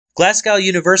Glasgow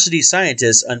University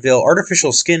scientists unveil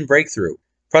artificial skin breakthrough.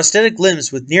 Prosthetic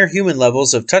limbs with near-human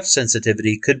levels of touch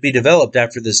sensitivity could be developed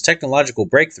after this technological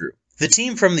breakthrough. The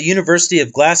team from the University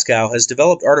of Glasgow has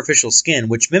developed artificial skin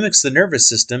which mimics the nervous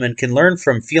system and can learn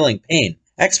from feeling pain.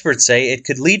 Experts say it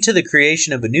could lead to the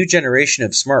creation of a new generation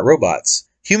of smart robots.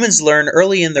 Humans learn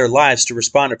early in their lives to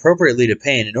respond appropriately to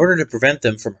pain in order to prevent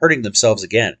them from hurting themselves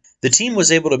again. The team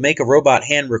was able to make a robot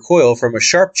hand recoil from a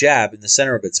sharp jab in the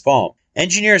center of its palm.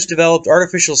 Engineers developed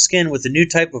artificial skin with a new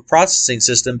type of processing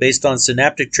system based on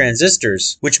synaptic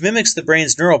transistors, which mimics the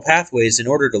brain's neural pathways in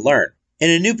order to learn. In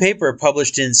a new paper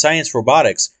published in Science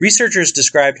Robotics, researchers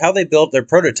described how they built their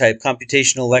prototype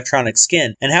computational electronic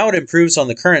skin and how it improves on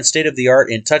the current state-of-the-art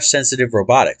in touch-sensitive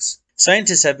robotics.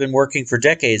 Scientists have been working for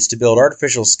decades to build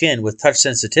artificial skin with touch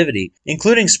sensitivity,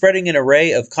 including spreading an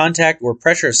array of contact or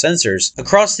pressure sensors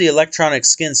across the electronic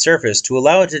skin surface to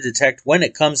allow it to detect when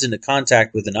it comes into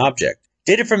contact with an object.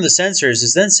 Data from the sensors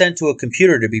is then sent to a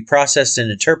computer to be processed and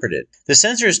interpreted. The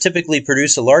sensors typically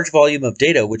produce a large volume of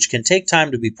data which can take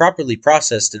time to be properly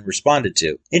processed and responded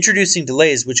to, introducing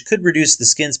delays which could reduce the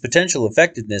skin's potential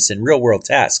effectiveness in real-world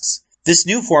tasks. This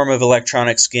new form of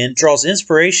electronic skin draws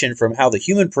inspiration from how the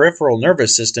human peripheral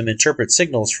nervous system interprets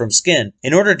signals from skin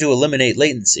in order to eliminate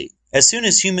latency. As soon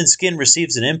as human skin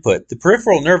receives an input, the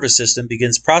peripheral nervous system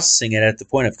begins processing it at the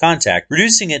point of contact,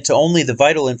 reducing it to only the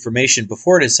vital information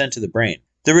before it is sent to the brain.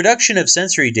 The reduction of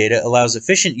sensory data allows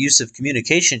efficient use of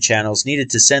communication channels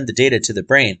needed to send the data to the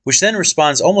brain, which then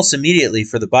responds almost immediately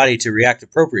for the body to react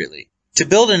appropriately. To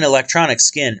build an electronic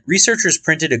skin, researchers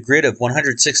printed a grid of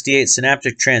 168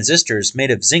 synaptic transistors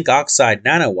made of zinc oxide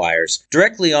nanowires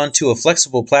directly onto a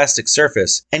flexible plastic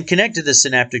surface and connected the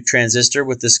synaptic transistor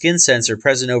with the skin sensor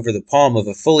present over the palm of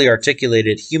a fully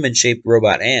articulated human-shaped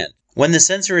robot hand. When the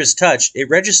sensor is touched, it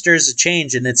registers a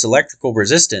change in its electrical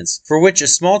resistance, for which a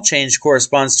small change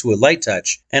corresponds to a light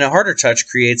touch, and a harder touch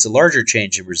creates a larger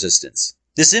change in resistance.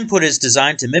 This input is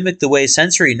designed to mimic the way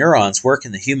sensory neurons work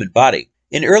in the human body.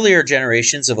 In earlier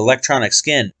generations of electronic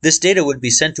skin, this data would be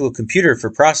sent to a computer for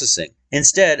processing.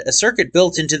 Instead, a circuit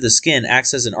built into the skin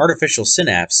acts as an artificial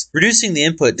synapse, reducing the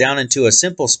input down into a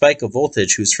simple spike of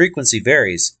voltage whose frequency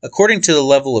varies according to the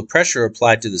level of pressure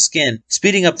applied to the skin,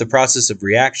 speeding up the process of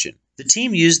reaction. The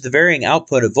team used the varying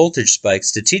output of voltage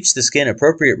spikes to teach the skin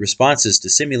appropriate responses to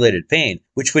simulated pain,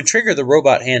 which would trigger the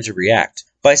robot hand to react.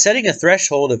 By setting a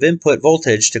threshold of input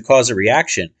voltage to cause a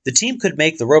reaction, the team could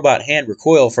make the robot hand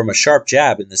recoil from a sharp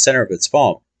jab in the center of its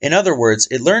palm. In other words,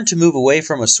 it learned to move away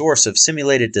from a source of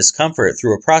simulated discomfort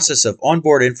through a process of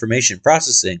onboard information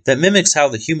processing that mimics how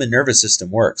the human nervous system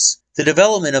works. The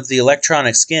development of the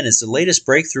electronic skin is the latest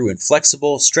breakthrough in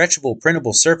flexible, stretchable,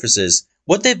 printable surfaces.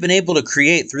 What they've been able to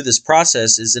create through this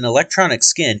process is an electronic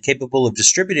skin capable of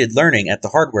distributed learning at the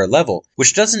hardware level,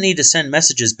 which doesn't need to send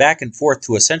messages back and forth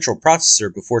to a central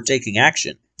processor before taking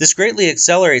action. This greatly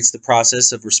accelerates the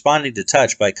process of responding to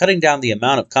touch by cutting down the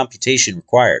amount of computation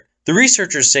required. The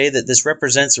researchers say that this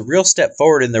represents a real step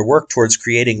forward in their work towards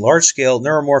creating large-scale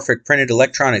neuromorphic printed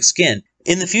electronic skin.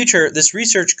 In the future, this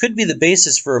research could be the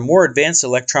basis for a more advanced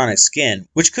electronic skin,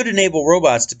 which could enable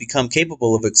robots to become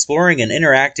capable of exploring and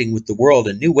interacting with the world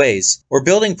in new ways, or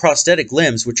building prosthetic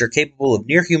limbs which are capable of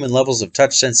near-human levels of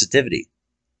touch sensitivity.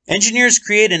 Engineers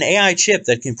create an AI chip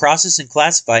that can process and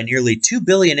classify nearly 2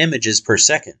 billion images per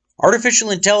second.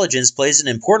 Artificial intelligence plays an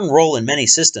important role in many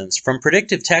systems, from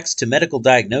predictive text to medical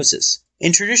diagnosis.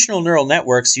 In traditional neural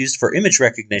networks used for image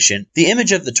recognition, the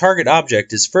image of the target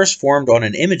object is first formed on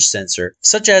an image sensor,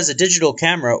 such as a digital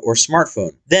camera or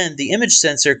smartphone. Then, the image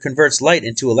sensor converts light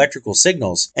into electrical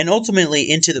signals, and ultimately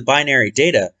into the binary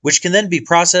data, which can then be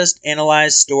processed,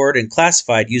 analyzed, stored, and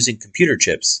classified using computer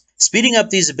chips. Speeding up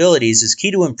these abilities is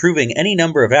key to improving any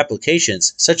number of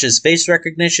applications, such as face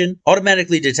recognition,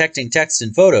 automatically detecting text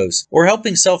and photos, or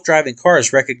helping self-driving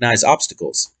cars recognize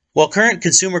obstacles. While current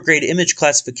consumer-grade image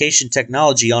classification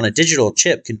technology on a digital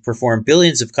chip can perform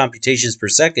billions of computations per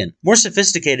second, more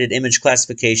sophisticated image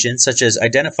classification, such as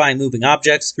identifying moving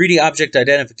objects, 3D object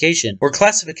identification, or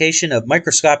classification of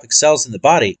microscopic cells in the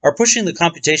body, are pushing the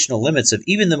computational limits of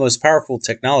even the most powerful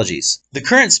technologies. The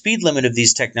current speed limit of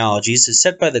these technologies is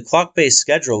set by the clock-based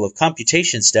schedule of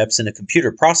computation steps in a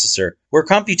computer processor, where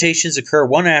computations occur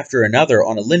one after another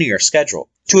on a linear schedule.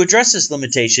 To address this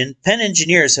limitation, Penn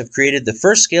engineers have created the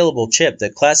first scalable scalable chip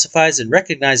that classifies and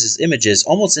recognizes images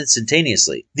almost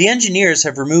instantaneously. The engineers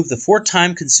have removed the 4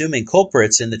 time-consuming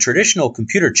culprits in the traditional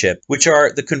computer chip, which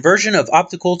are the conversion of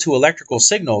optical to electrical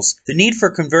signals, the need for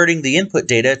converting the input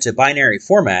data to binary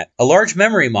format, a large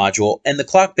memory module, and the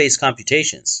clock-based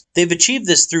computations. They've achieved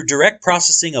this through direct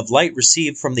processing of light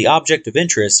received from the object of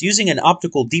interest using an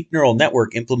optical deep neural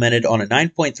network implemented on a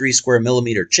 9.3 square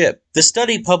millimeter chip. The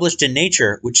study published in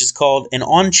Nature, which is called an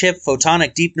on-chip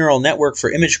photonic deep neural network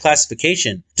for image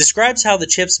classification, describes how the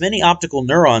chip's many optical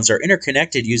neurons are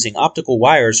interconnected using optical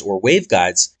wires or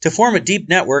waveguides to form a deep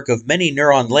network of many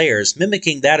neuron layers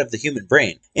mimicking that of the human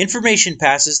brain. Information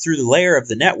passes through the layer of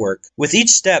the network, with each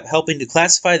step helping to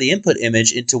classify the input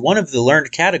image into one of the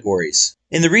learned categories.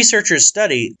 In the researchers'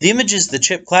 study, the images the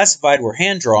chip classified were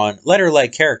hand-drawn,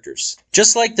 letter-like characters.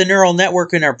 Just like the neural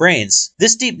network in our brains,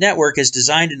 this deep network is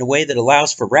designed in a way that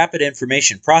allows for rapid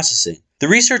information processing. The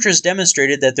researchers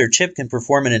demonstrated that their chip can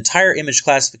perform an entire image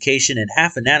classification in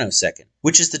half a nanosecond,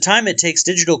 which is the time it takes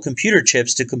digital computer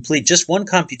chips to complete just one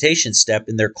computation step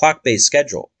in their clock-based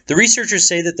schedule. The researchers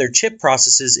say that their chip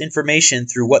processes information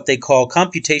through what they call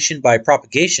computation by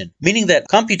propagation, meaning that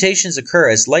computations occur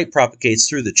as light propagates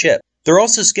through the chip. They're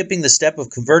also skipping the step of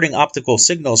converting optical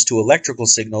signals to electrical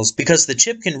signals because the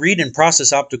chip can read and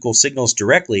process optical signals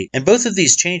directly, and both of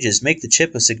these changes make the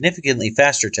chip a significantly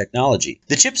faster technology.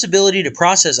 The chip's ability to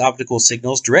process optical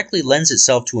signals directly lends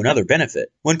itself to another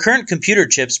benefit. When current computer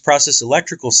chips process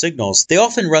electrical signals, they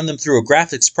often run them through a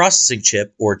graphics processing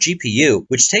chip, or GPU,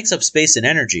 which takes up space and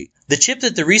energy. The chip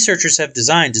that the researchers have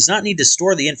designed does not need to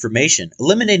store the information,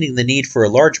 eliminating the need for a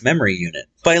large memory unit.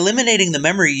 By eliminating the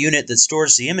memory unit that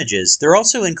stores the images, they're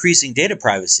also increasing data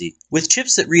privacy. With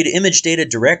chips that read image data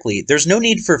directly, there's no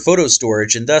need for photo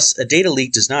storage and thus a data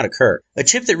leak does not occur. A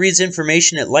chip that reads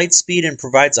information at light speed and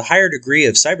provides a higher degree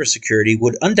of cybersecurity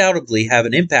would undoubtedly have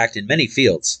an impact in many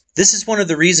fields. This is one of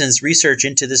the reasons research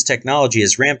into this technology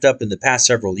has ramped up in the past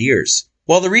several years.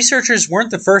 While the researchers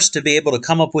weren't the first to be able to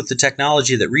come up with the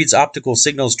technology that reads optical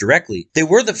signals directly, they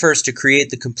were the first to create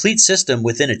the complete system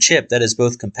within a chip that is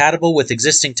both compatible with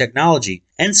existing technology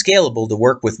and scalable to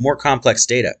work with more complex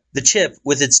data. The chip,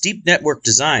 with its deep network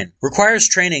design, requires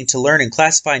training to learn and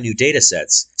classify new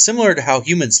datasets, similar to how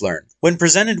humans learn. When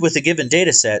presented with a given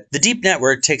dataset, the deep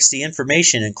network takes the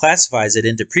information and classifies it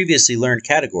into previously learned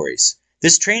categories.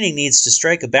 This training needs to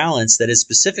strike a balance that is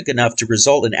specific enough to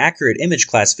result in accurate image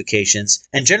classifications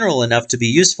and general enough to be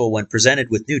useful when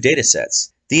presented with new datasets.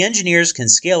 The engineers can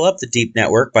scale up the deep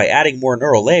network by adding more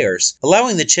neural layers,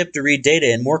 allowing the chip to read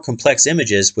data in more complex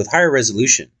images with higher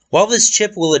resolution. While this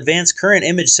chip will advance current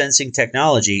image sensing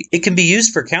technology, it can be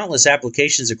used for countless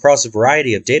applications across a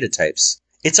variety of data types.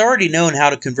 It's already known how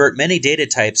to convert many data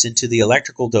types into the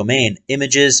electrical domain,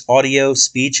 images, audio,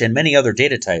 speech, and many other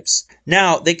data types.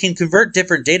 Now, they can convert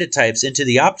different data types into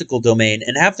the optical domain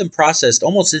and have them processed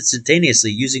almost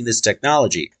instantaneously using this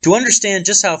technology. To understand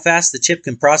just how fast the chip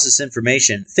can process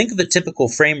information, think of a typical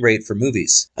frame rate for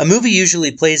movies. A movie usually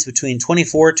plays between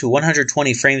 24 to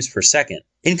 120 frames per second.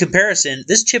 In comparison,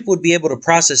 this chip would be able to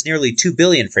process nearly 2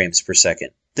 billion frames per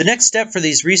second. The next step for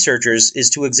these researchers is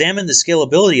to examine the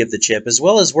scalability of the chip as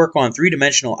well as work on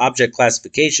three-dimensional object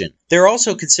classification. They're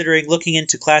also considering looking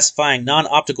into classifying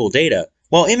non-optical data.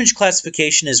 While image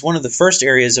classification is one of the first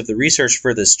areas of the research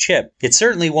for this chip, it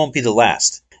certainly won't be the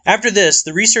last. After this,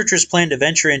 the researchers plan to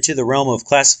venture into the realm of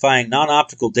classifying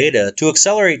non-optical data to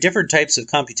accelerate different types of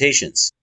computations.